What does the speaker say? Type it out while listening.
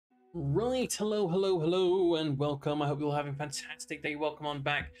Right, hello, and welcome. I hope you're all having a fantastic day. Welcome on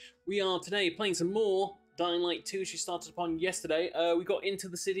back. We are today playing some more Dying Light 2. She started upon yesterday. We got into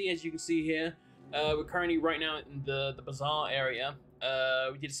the city, as you can see here. We're currently right now in the bazaar area.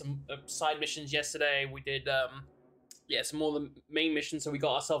 We did some side missions yesterday. We did some more of the main missions. So we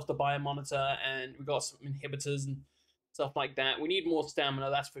got ourselves the biomonitor, and we got some inhibitors and stuff like that. We need more stamina,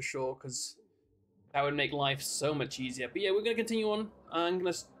 that's for sure, because that would make life so much easier. But yeah, we're going to continue on. I'm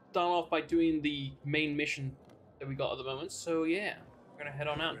going to start off by doing the main mission that we got at the moment. So yeah, we're going to head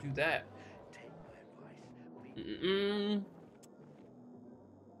on out and do that. Mm-mm.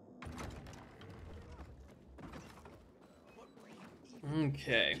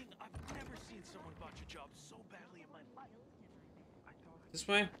 Okay. I've never seen someone botch a job so badly in my life. This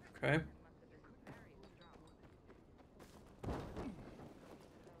way? Okay.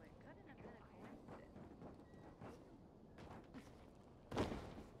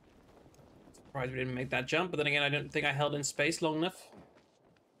 Surprised we didn't make that jump, but then again, I don't think I held in space long enough.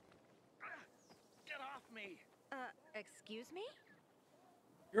 Get off me! Excuse me?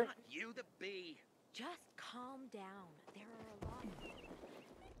 You're... Not you, the bee. Just calm down. There are a lot of people.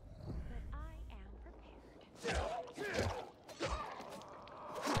 But I am prepared.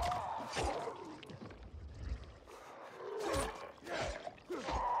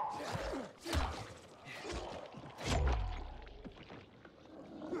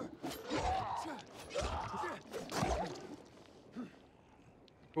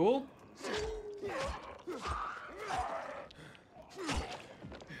 Cool.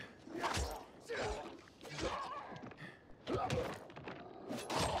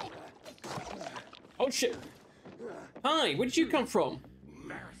 Oh shit! Hi, where did you come from?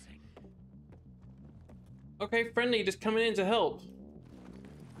 Embarrassing. Okay, friendly, just coming in to help.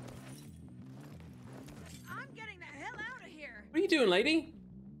 I'm getting the hell out of here! What are you doing, lady?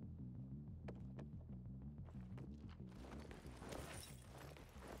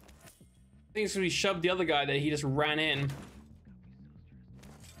 I think it's when we shoved the other guy there, he just ran in.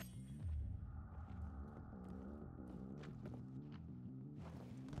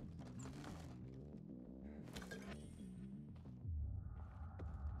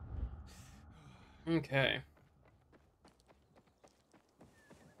 Okay.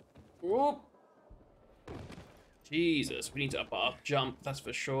 Whoop. Jesus, we need to up our jump, that's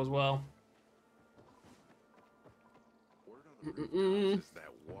for sure as well. Word on the rooftops is that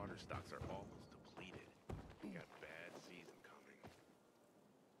water stocks are almost depleted. We got bad season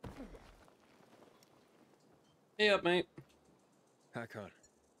coming. Hey up, mate. Hakon.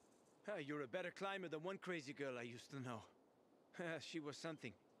 You're a better climber than one crazy girl I used to know. She was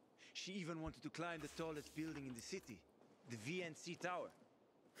something. She even wanted to climb the tallest building in the city, the VNC Tower.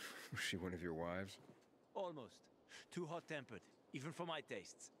 Was she one of your wives? Almost. Too hot-tempered, even for my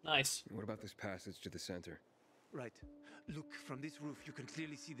tastes. Nice. What about this passage to the center? Right. Look, from this roof, you can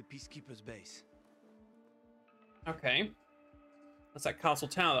clearly see the Peacekeeper's base. Okay. That's that castle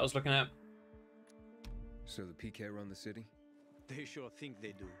tower that I was looking at. So the PK run the city? They sure think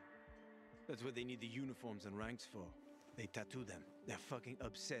they do. That's what they need the uniforms and ranks for. They tattoo them. They're fucking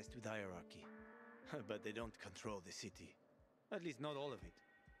obsessed with hierarchy. But they don't control the city. At least not all of it.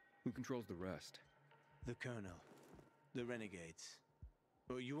 Who controls the rest? The Colonel. The Renegades.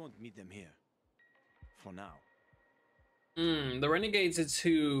 Well, you won't meet them here. For now. The Renegades is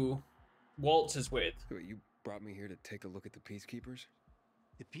who Waltz is with. Wait, you brought me here to take a look at the Peacekeepers?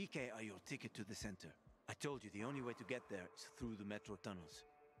 The PK are your ticket to the center. I told you the only way to get there is through the metro tunnels.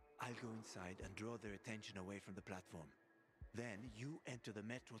 I'll go inside and draw their attention away from the platform. Then you enter the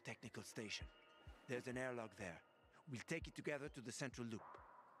metro technical station. There's an airlock there. We'll take it together to the central loop.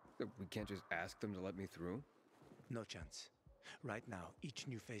 We can't just ask them to let me through? No chance. Right now, each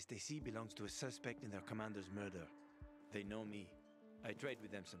new face they see belongs to a suspect in their commander's murder. They know me. I trade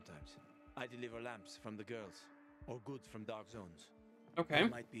with them sometimes. I deliver lamps from the girls, or goods from dark zones. Okay. There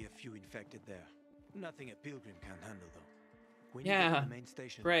might be a few infected there. Nothing a pilgrim can't handle, though. When you Yeah, get to the main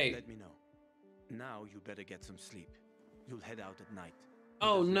station, great. let me know. Now you better get some sleep. You'll head out at night.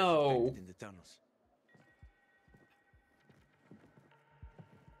 Oh, There's less no. infected in the tunnels.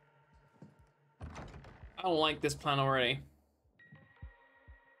 I don't like this plan already.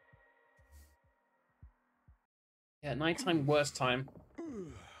 Yeah, nighttime, worst time.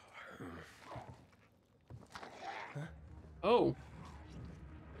 Oh.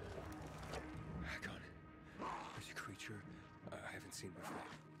 Hakon. There's a creature I haven't seen before.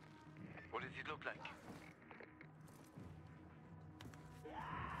 What does it look like?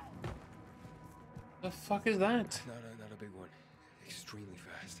 The fuck is that? Not a big one. Extremely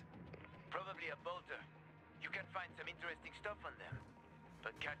fast. Probably a bolter. You can find some interesting stuff on them.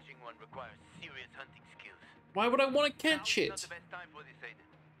 but catching one requires serious hunting skills. Why would I want to catch Now is it? not the best time for this, Aiden.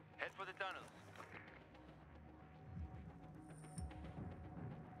 Head for the tunnels.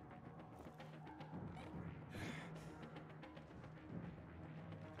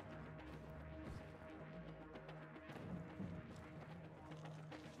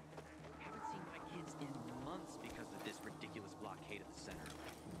 Haven't seen my kids in months because of this ridiculous blockade of the center.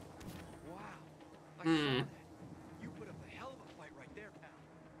 Wow, I saw that. You put up a hell of a fight right there, pal.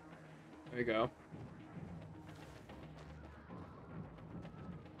 There we go.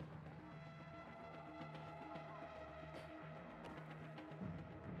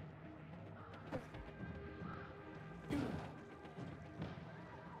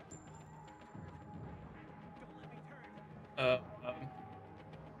 Uh, um.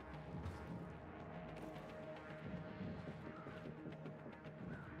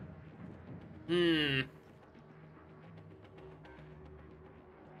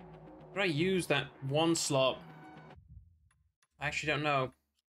 Could I use that one slot? I actually don't know.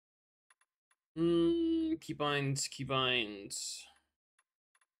 Keybinds, keybinds.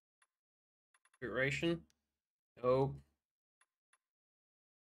 Configuration. Nope.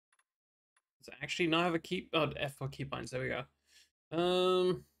 Does it actually not have a key? Oh, F for keybinds. There we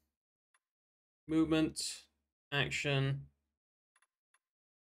go. Movement, action.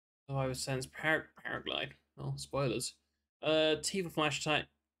 Oh, I was sense paraglide. Oh, spoilers. T for flash type.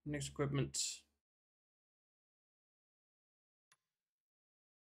 Next equipment.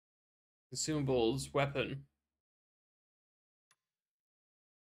 Consumables, weapon.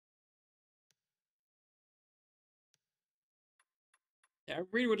 Yeah, I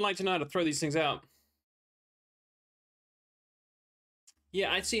really would like to know how to throw these things out.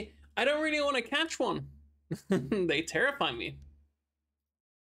 Yeah, I see. I don't really want to catch one. They terrify me.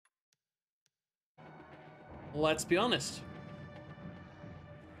 Let's be honest.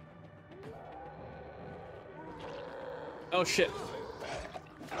 Oh shit.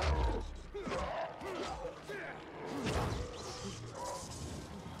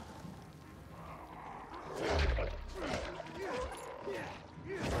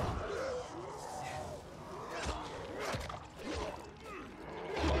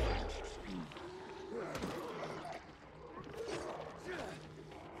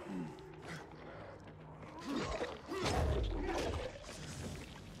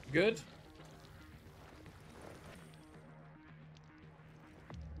 Good.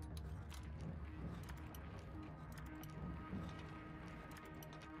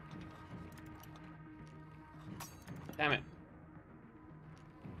 Damn it.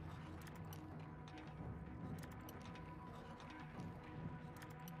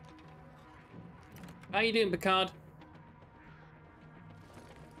 How you doing, Picard?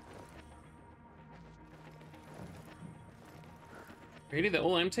 Really? They're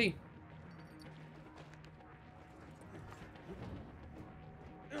all empty?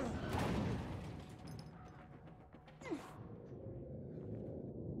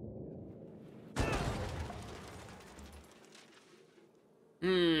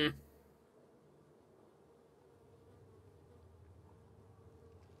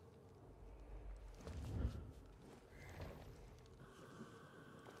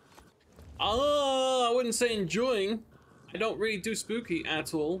 I wouldn't say enjoying. I don't really do spooky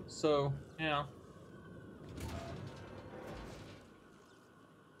at all, so yeah.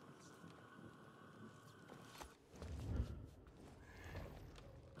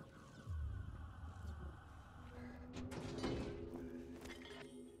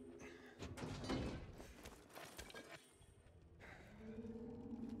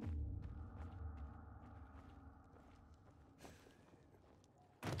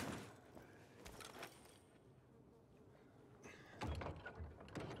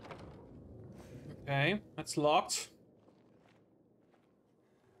 Okay, that's locked.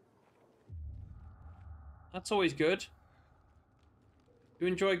 That's always good. You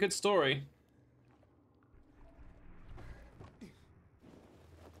enjoy a good story.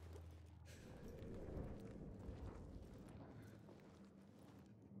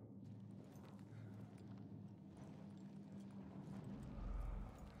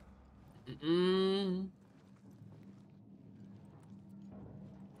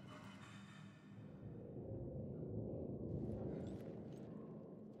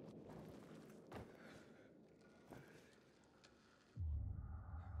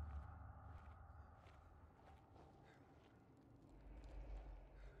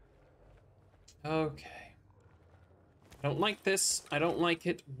 Okay. I don't like this. I don't like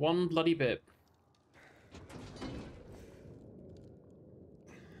it one bloody bit.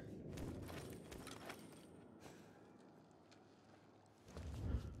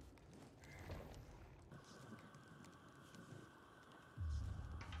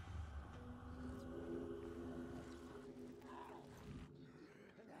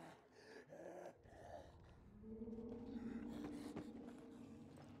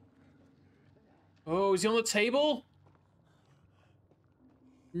 Oh, is he on the table?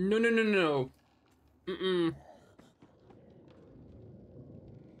 No, no, no, no. Mm-mm.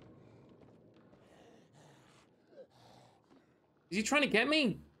 Is he trying to get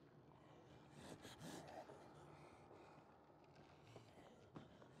me?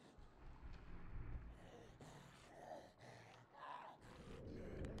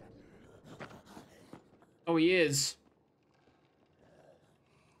 Oh, he is.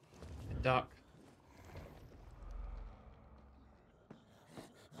 Duck.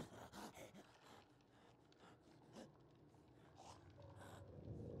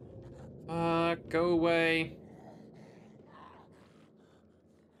 Go away.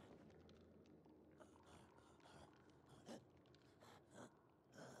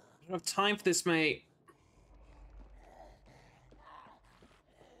 I don't have time for this, mate.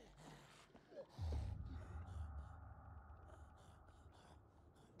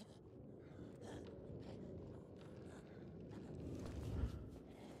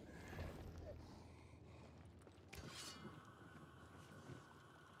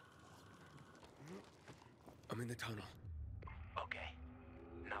 I'm in the tunnel. Okay.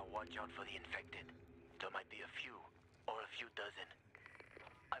 Now watch out for the infected. There might be a few, or a few dozen.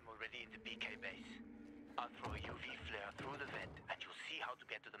 I'm already in the PK base. I'll throw a UV flare through the vent, and you'll see how to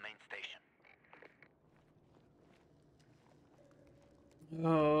get to the main station.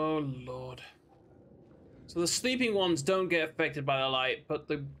 Oh, Lord. So the sleeping ones don't get affected by the light, but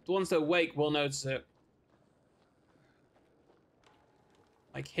the ones that awake will notice it.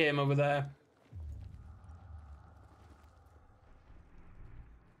 Like him over there.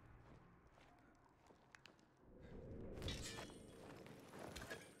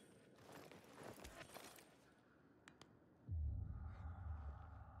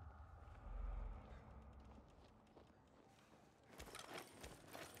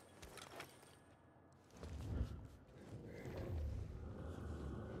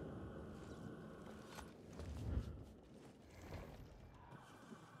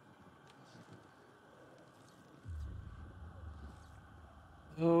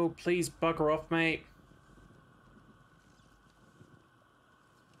 Oh, please bugger off, mate.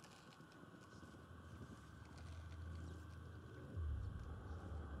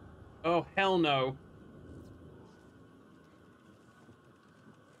 Oh, hell no.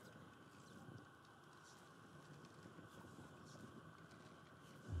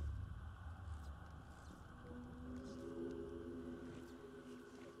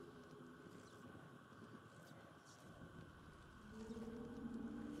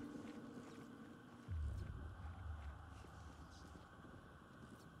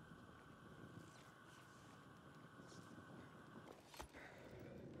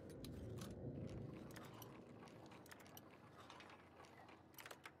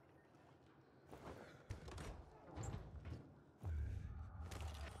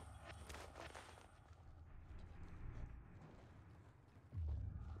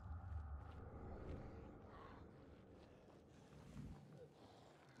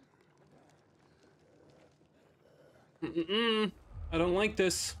 Mm-mm. I don't like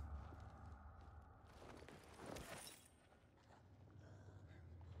this.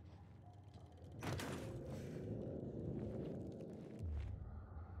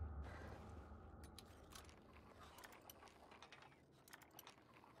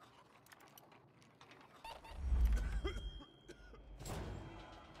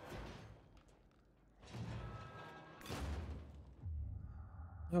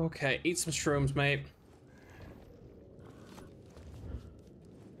 Okay, eat some shrooms, mate.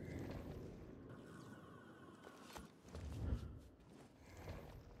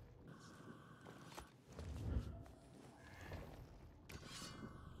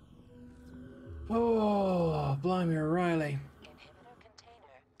 Oh, blimey, O'Reilly. Inhibitor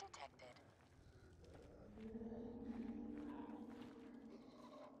container detected.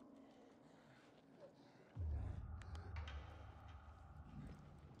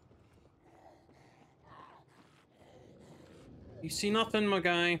 You see nothing, my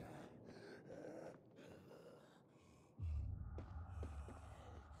guy?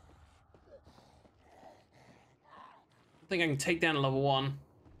 I think I can take down a level 1.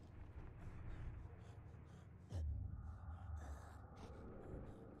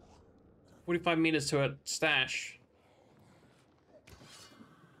 "45 meters to a stash."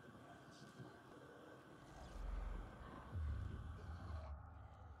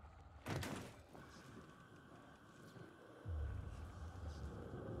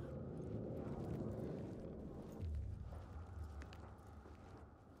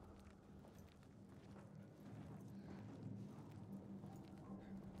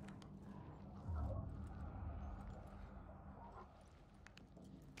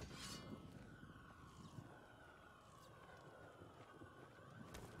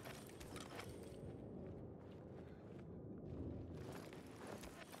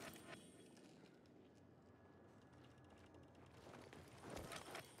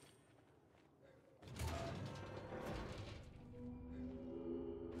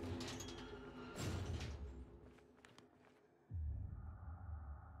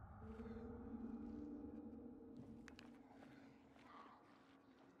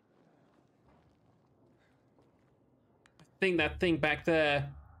 think that thing back there.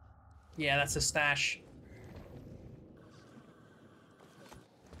 Yeah, that's a stash.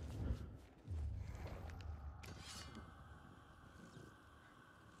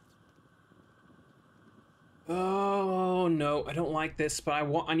 Oh no, I don't like this, but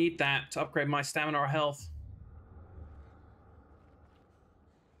I need that to upgrade my stamina or health.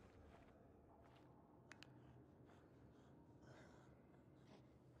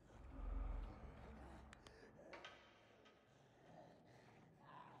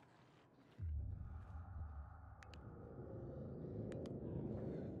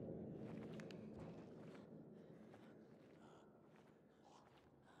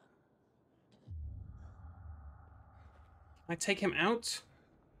 Can I take him out?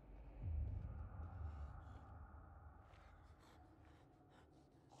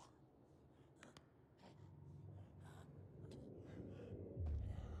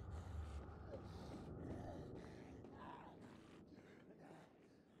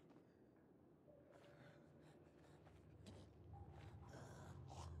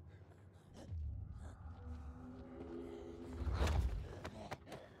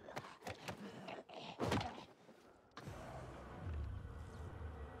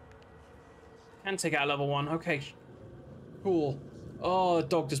 Can take out level 1. Okay. Cool. Oh, the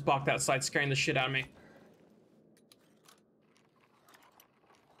dog just barked outside, scaring the shit out of me.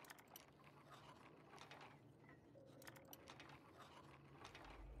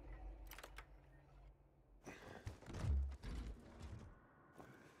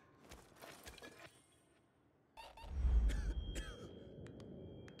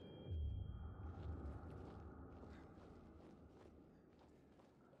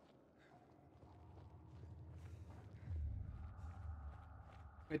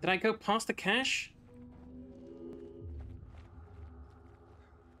 Wait, did I go past the cache?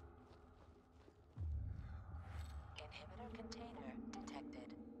 Inhibitor container detected.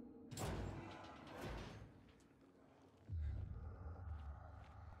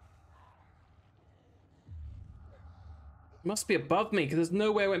 It must be above me, because there's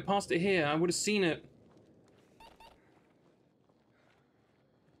no way I went past it here. I would have seen it.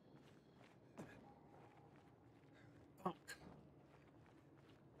 Fuck.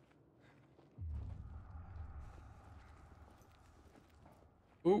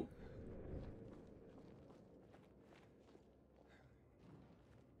 Ooh.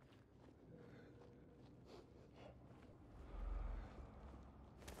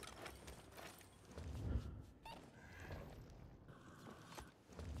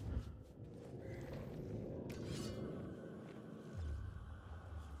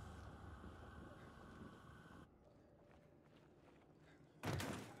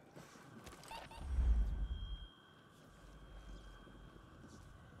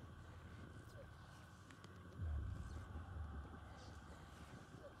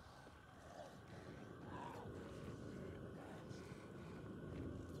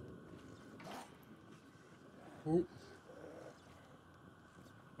 Ooh.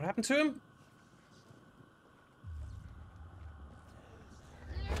 What happened to him?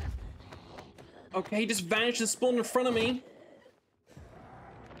 Okay, he just vanished and spawned in front of me.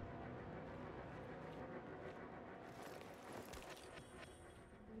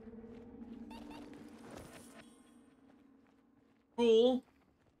 Cool.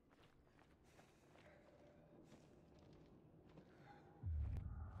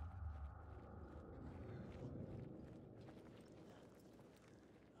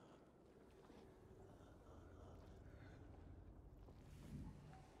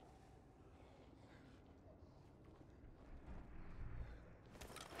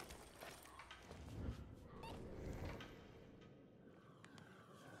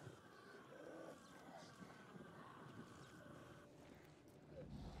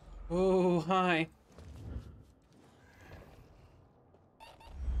 Oh, hi.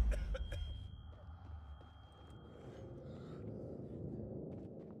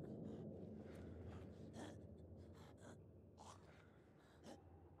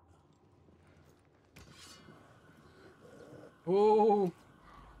 Oh.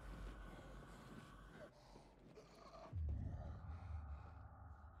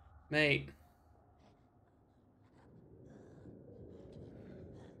 Mate.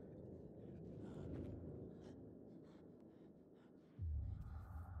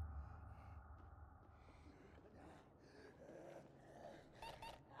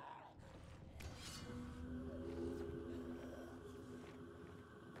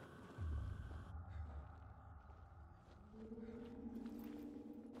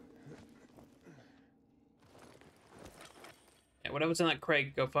 Yeah, whatever's in that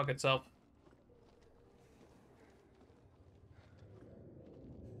crate, go fuck itself.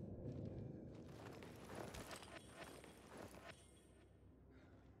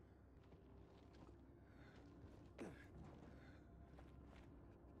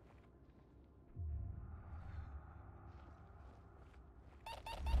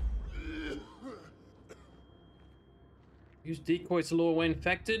 Use decoys to lure away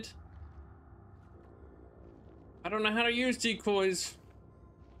infected. I don't know how to use decoys.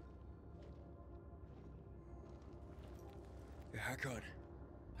 Hakon,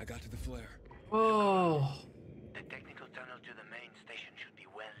 I got to the flare. Oh. The technical tunnel to the main station should be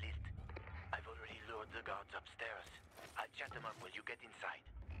well lit. I've already lured the guards upstairs. I'll chat them up while you get inside.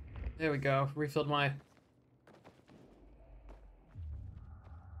 There we go. Refilled my...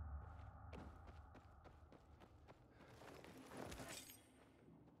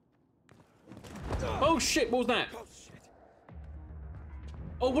 Oh shit, what was that? Oh shit!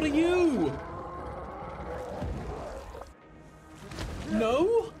 Oh, what are you?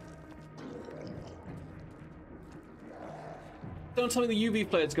 No? Don't tell me the UV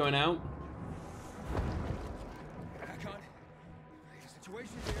flare's going out. Hakon,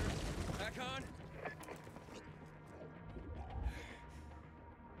 situation here. Hakon.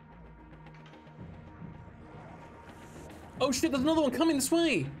 Oh shit, there's another one coming this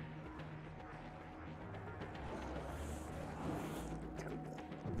way.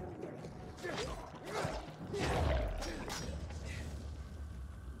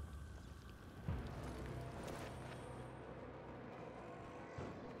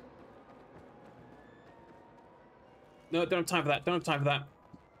 No, don't have time for that. Don't have time for that.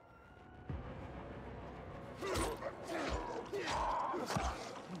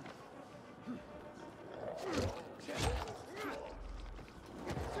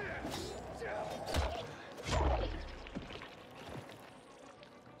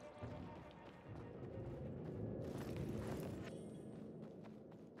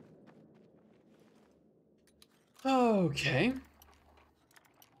 Okay.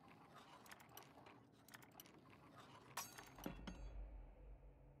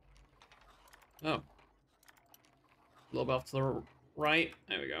 Oh. A little bit off to the right.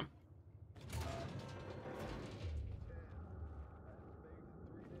 There we go.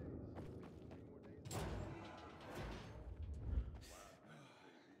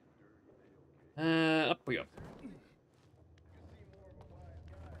 Up we go.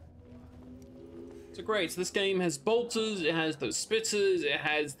 So great, so this game has bolters, it has those spitters, it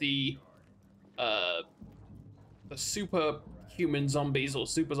has the superhuman zombies or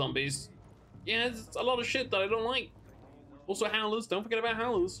super zombies. Yeah, it's a lot of shit that I don't like. Also howlers, don't forget about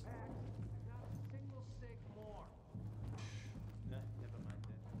howlers.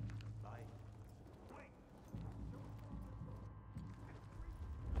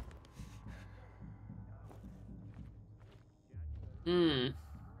 Hmm.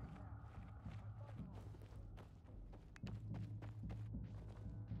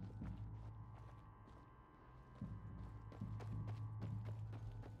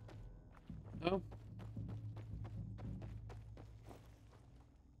 Oh.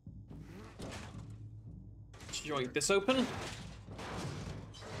 Should you like this open?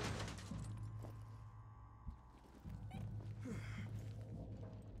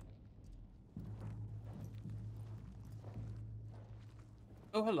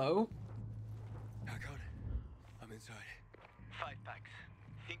 Oh, hello. Hakon, I'm inside. 5 packs.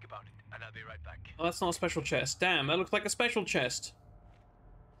 Think about it, and I'll be right back. Oh, that's not a special chest. Damn, that looks like a special chest.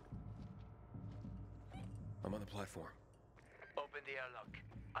 I'm on the platform. Open the airlock.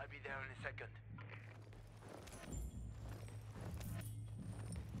 I'll be there in a second.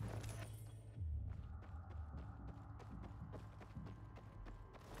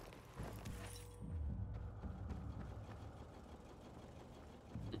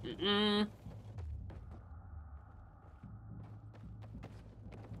 Mm-mm.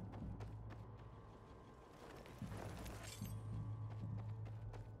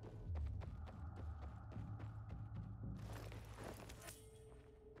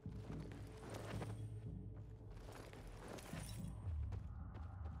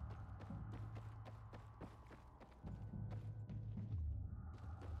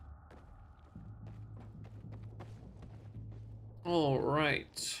 All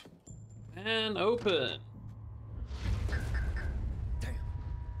right. And open. Damn.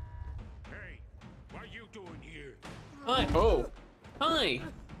 Hey, what are you doing here? Hi. Oh. Hi.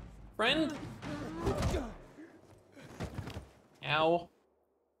 Friend? Ow.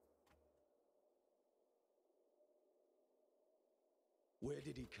 Where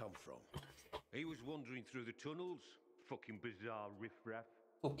did he come from? He was wandering through the tunnels. Fucking bizarre riffraff.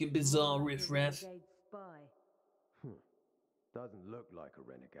 Fucking bizarre riffraff. Doesn't look like a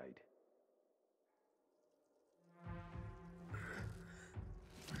renegade.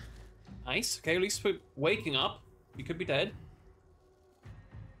 Nice. Okay, at least we're waking up. You could be dead.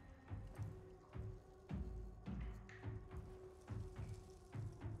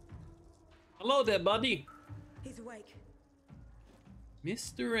 Hello there, buddy. He's awake.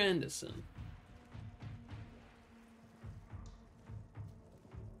 Mr. Anderson.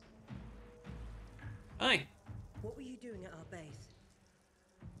 Hi. What were you doing at our base?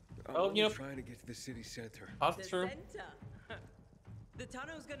 Oh, you know, trying to get to the city center. Pass The through. center. The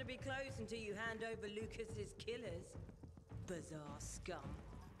tunnel's gonna be closed until you hand over Lucas's killers. Bizarre scum.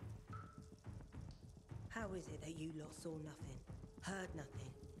 How is it that you lot saw nothing, heard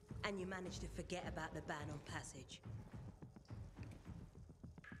nothing, and you managed to forget about the ban on passage?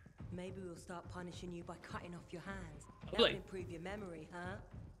 Maybe we'll start punishing you by cutting off your hands. That'll Lovely. improve your memory, huh?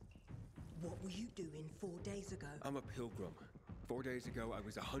 What were you doing 4 days ago? I'm a pilgrim. 4 days ago, I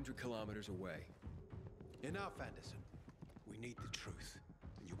was 100 kilometers away. Enough, Anderson. We need the truth,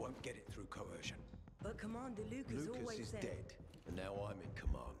 and you won't get it through coercion. But Commander Lucas Lucas always is said... dead, and now I'm in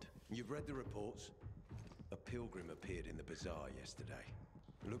command. You've read the reports? A pilgrim appeared in the bazaar yesterday.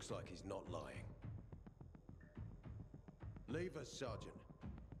 Looks like he's not lying. Leave us, Sergeant.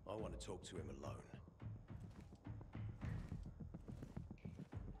 I want to talk to him alone.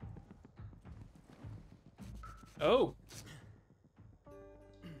 Oh.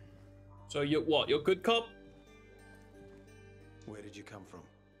 So you're what? You're good cop? Where did you come from?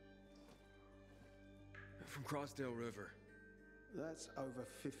 From Crossdale River. That's over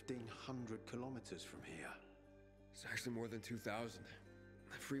 1,500 kilometers from here. It's actually more than 2,000.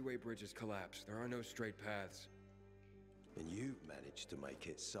 The freeway bridges collapsed. There are no straight paths. And you've managed to make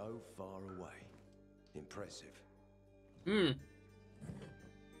it so far away. Impressive. Hmm.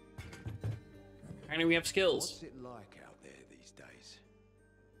 Apparently we have skills. What's it like out there these days?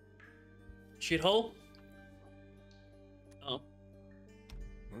 Shithole? Oh.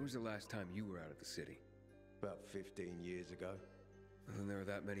 When was the last time you were out of the city? About 15 years ago. And then there are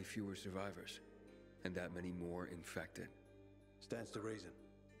that many fewer survivors. And that many more infected. Stands to reason.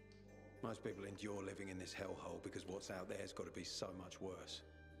 Most people endure living in this hellhole because what's out there has got to be so much worse.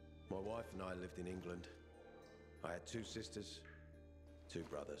 My wife and I lived in England. I had 2 sisters, 2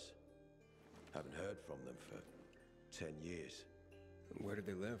 brothers. Haven't heard from them for 10 years. And where did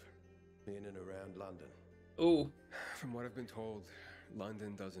they live? In and around London. Oh. From what I've been told,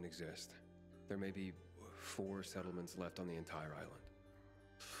 London doesn't exist. There may be 4 settlements left on the entire island.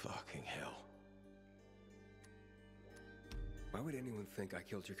 Fucking hell. Why would anyone think I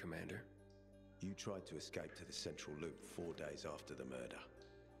killed your commander? You tried to escape to the Central Loop 4 days after the murder.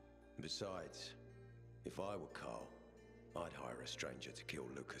 Besides, if I were Carl, I'd hire a stranger to kill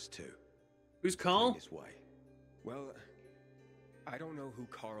Lucas too. Who's Carl? This way. Well, I don't know who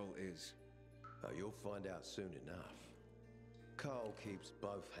Carl is. Oh, you'll find out soon enough. Carl keeps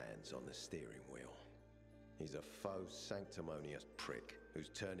both hands on the steering wheel. He's a faux sanctimonious prick who's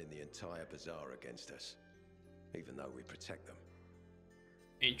turning the entire bazaar against us, even though we protect them.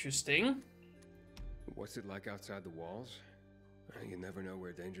 Interesting. What's it like outside the walls? You never know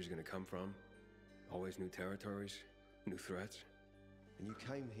where danger's gonna come from. Always new territories, new threats. And you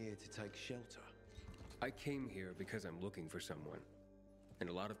came here to take shelter? I came here because I'm looking for someone. And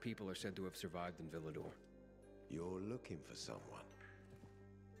a lot of people are said to have survived in Villador. You're looking for someone?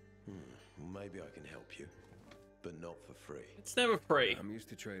 Maybe I can help you, but not for free. It's never free. I'm used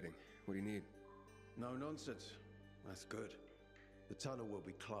to trading. What do you need? No nonsense. That's good. The tunnel will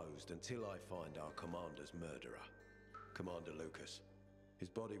be closed until I find our commander's murderer, Commander Lucas. His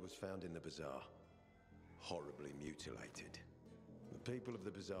body was found in the bazaar, horribly mutilated. The people of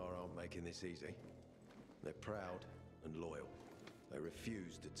the bazaar aren't making this easy. They're proud and loyal. They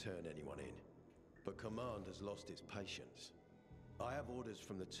refuse to turn anyone in. But command has lost its patience. I have orders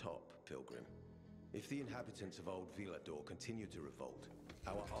from the top, Pilgrim. If the inhabitants of Old Villador continue to revolt,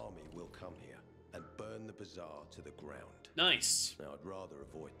 our army will come here and burn the bazaar to the ground. Nice. Now, I'd rather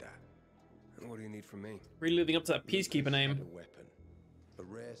avoid that. And what do you need from me? Really living up to that peacekeeper Lucas name. had a weapon. A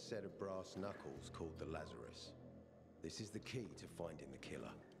rare set of brass knuckles called the Lazarus. This is the key to finding the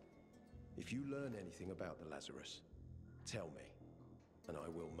killer. If you learn anything about the Lazarus, tell me, and I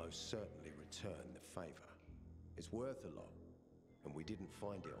will most certainly return the favor. It's worth a lot, and we didn't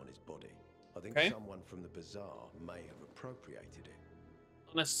find it on his body. I think someone from the bazaar may have appropriated it.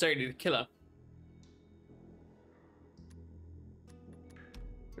 Not necessarily the killer.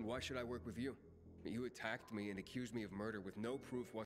 And why should I work with you? You attacked me and accused me of murder with no proof whatsoever.